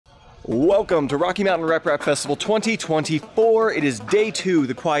Welcome to Rocky Mountain Rep Festival 2024. It is day 2,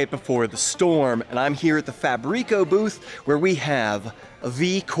 the quiet before the storm, and I'm here at the Fabrico booth where we have a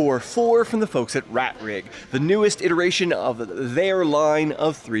V-Core 4 from the folks at RatRig, the newest iteration of their line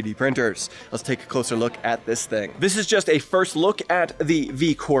of 3D printers. Let's take a closer look at this thing. This is just a first look at the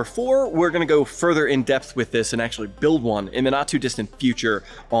V-Core 4. We're gonna go further in depth with this and actually build one in the not too distant future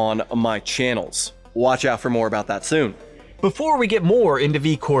on my channels. Watch out for more about that soon. Before we get more into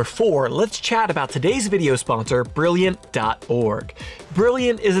V-Core 4, let's chat about today's video sponsor, Brilliant.org.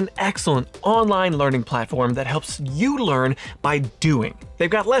 Brilliant is an excellent online learning platform that helps you learn by doing. They've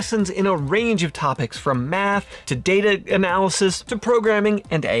got lessons in a range of topics from math to data analysis to programming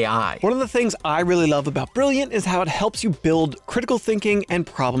and AI. One of the things I really love about Brilliant is how it helps you build critical thinking and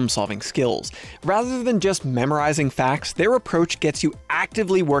problem-solving skills. Rather than just memorizing facts, their approach gets you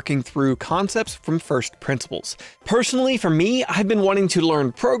actively working through concepts from first principles. Personally, for me, I've been wanting to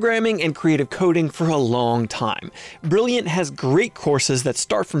learn programming and creative coding for a long time. Brilliant has great courses that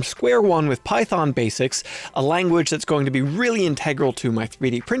start from square one with Python basics, a language that's going to be really integral to my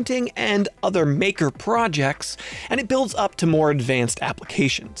 3D printing and other maker projects, and it builds up to more advanced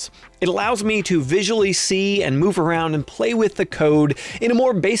applications. It allows me to visually see and move around and play with the code in a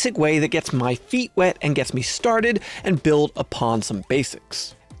more basic way that gets my feet wet and gets me started and build upon some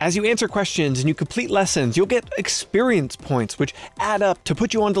basics. As you answer questions and you complete lessons, you'll get experience points, which add up to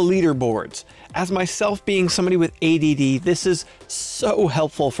put you onto leaderboards. As myself being somebody with ADD, this is so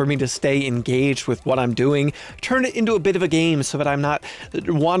helpful for me to stay engaged with what I'm doing, turn it into a bit of a game so that I'm not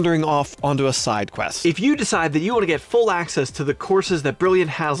wandering off onto a side quest. If you decide that you want to get full access to the courses that Brilliant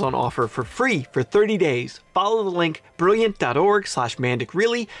has on offer for free for 30 days, follow the link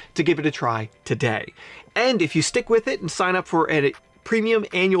brilliant.org/MandicReally to give it a try today. And if you stick with it and sign up for a premium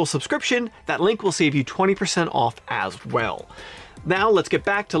annual subscription, that link will save you 20% off as well. Now let's get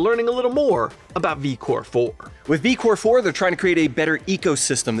back to learning a little more about V-Core 4. With V-Core 4, they're trying to create a better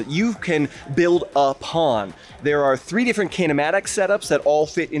ecosystem that you can build upon. There are 3 different kinematic setups that all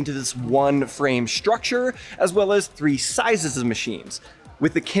fit into this one frame structure, as well as 3 sizes of machines.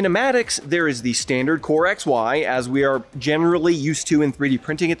 With the kinematics, there is the standard Core XY, as we are generally used to in 3D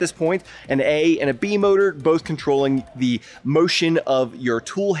printing at this point, an A and a B motor, both controlling the motion of your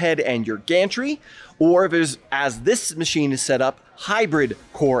toolhead and your gantry, or there's, as this machine is set up, hybrid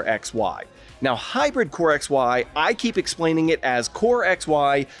Core XY. Now, hybrid Core XY, I keep explaining it as Core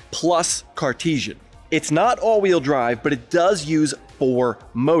XY plus Cartesian. It's not all-wheel drive, but it does use 4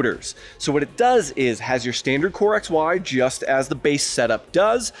 motors. So what it does is has your standard Core XY just as the base setup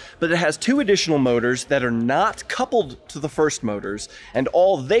does, but it has 2 additional motors that are not coupled to the first motors, and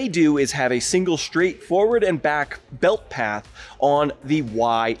all they do is have a single straight forward and back belt path on the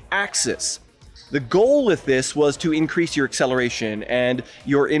Y-axis. The goal with this was to increase your acceleration and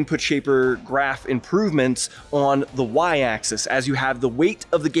your input shaper graph improvements on the Y-axis as you have the weight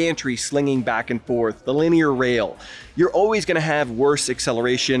of the gantry slinging back and forth, the linear rail. You're always going to have worse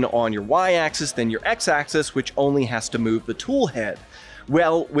acceleration on your Y-axis than your X-axis, which only has to move the tool head.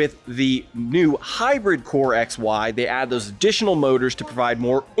 Well, with the new hybrid Core XY, they add those additional motors to provide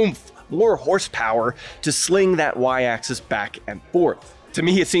more oomph, more horsepower to sling that Y-axis back and forth. To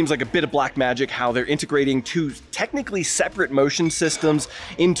me, it seems like a bit of black magic how they're integrating 2 technically separate motion systems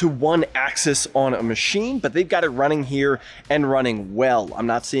into one axis on a machine, but they've got it running here and running well. I'm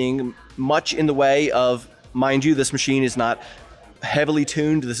not seeing much in the way of, mind you, this machine is not heavily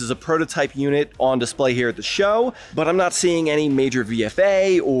tuned. This is a prototype unit on display here at the show, but I'm not seeing any major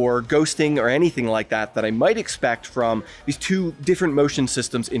VFA or ghosting or anything like that that I might expect from these 2 different motion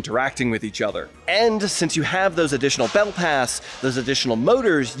systems interacting with each other. And since you have those additional belt paths, those additional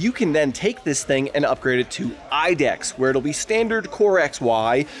motors, you can then take this thing and upgrade it to IDEX, where it'll be standard Core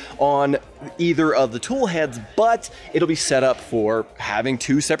XY on either of the tool heads, but it'll be set up for having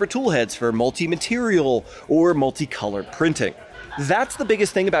 2 separate tool heads for multi-material or multi-color printing. That's the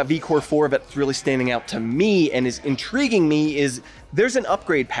biggest thing about V-Core 4 that's really standing out to me and is intriguing me is there's an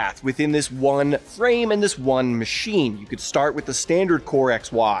upgrade path within this one frame and this one machine. You could start with the standard Core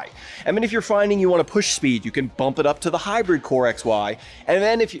XY. And then if you're finding you want to push speed, you can bump it up to the hybrid Core XY. And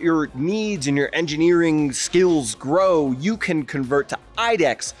then if your needs and your engineering skills grow, you can convert to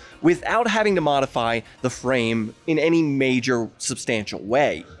IDEX without having to modify the frame in any major substantial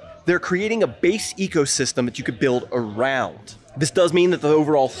way. They're creating a base ecosystem that you could build around. This does mean that the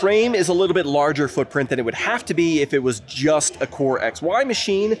overall frame is a little bit larger footprint than it would have to be if it was just a Core XY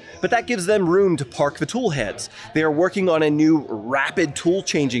machine, but that gives them room to park the tool heads. They are working on a new rapid tool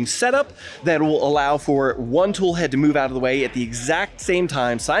changing setup that will allow for one tool head to move out of the way at the exact same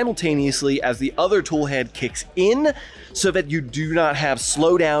time simultaneously as the other tool head kicks in, so that you do not have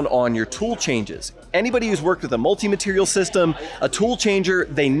slowdown on your tool changes. Anybody who's worked with a multi-material system, a tool changer,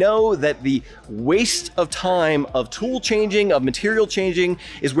 they know that the waste of time of tool changing, of material changing,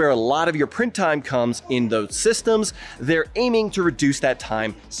 is where a lot of your print time comes in those systems. They're aiming to reduce that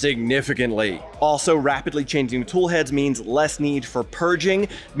time significantly. Also, rapidly changing the tool heads means less need for purging,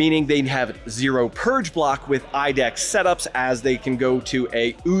 meaning they have zero purge block with IDEX setups, as they can go to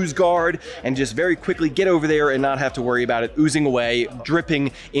a ooze guard and just very quickly get over there and not have to worry about it oozing away,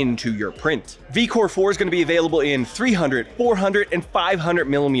 dripping into your print. vCore 4 is going to be available in 300, 400, and 500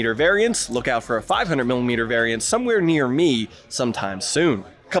 millimeter variants. Look out for a 500 millimeter variant somewhere near me sometime soon.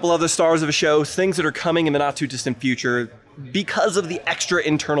 A couple other stars of the show, things that are coming in the not too distant future. Because of the extra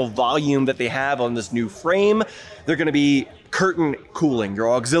internal volume that they have on this new frame, they're going to be curtain cooling,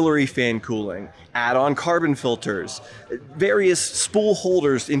 your auxiliary fan cooling, add-on carbon filters, various spool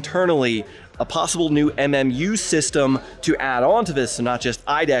holders internally, a possible new MMU system to add on to this, so not just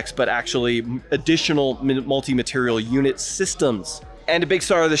IDEX, but actually additional multi-material unit systems. And a big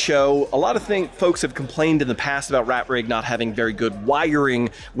star of the show, a lot of folks have complained in the past about RatRig not having very good wiring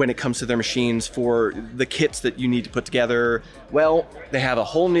when it comes to their machines for the kits that you need to put together. Well, they have a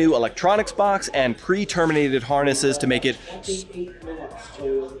whole new electronics box and pre-terminated harnesses to make it 28 minutes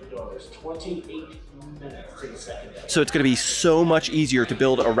to the doors, 28 minutes to the second. So it's going to be so much easier to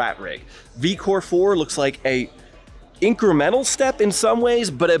build a RatRig. vCore 4 looks like a incremental step in some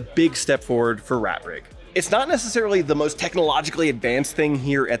ways, but a big step forward for RatRig. It's not necessarily the most technologically advanced thing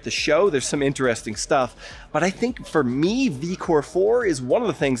here at the show. There's some interesting stuff, but I think for me, vCore 4 is one of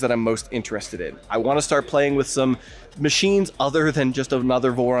the things that I'm most interested in. I want to start playing with some machines other than just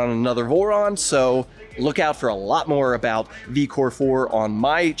another Voron, so look out for a lot more about vCore 4 on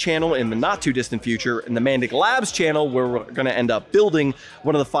my channel in the not too distant future, and the Mandic Labs channel, where we're going to end up building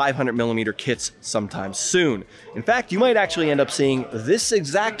one of the 500 millimeter kits sometime soon. In fact, you might actually end up seeing this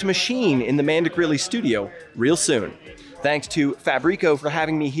exact machine in the MandicReally studio real soon. Thanks to Fabrico for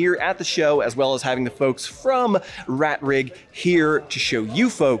having me here at the show, as well as having the folks from RatRig here to show you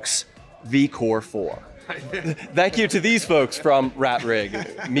folks vCore 4. Thank you to these folks from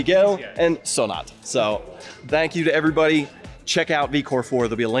RatRig, Miguel and Sonat. So thank you to everybody. Check out vCore 4.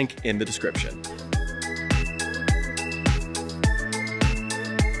 There'll be a link in the description.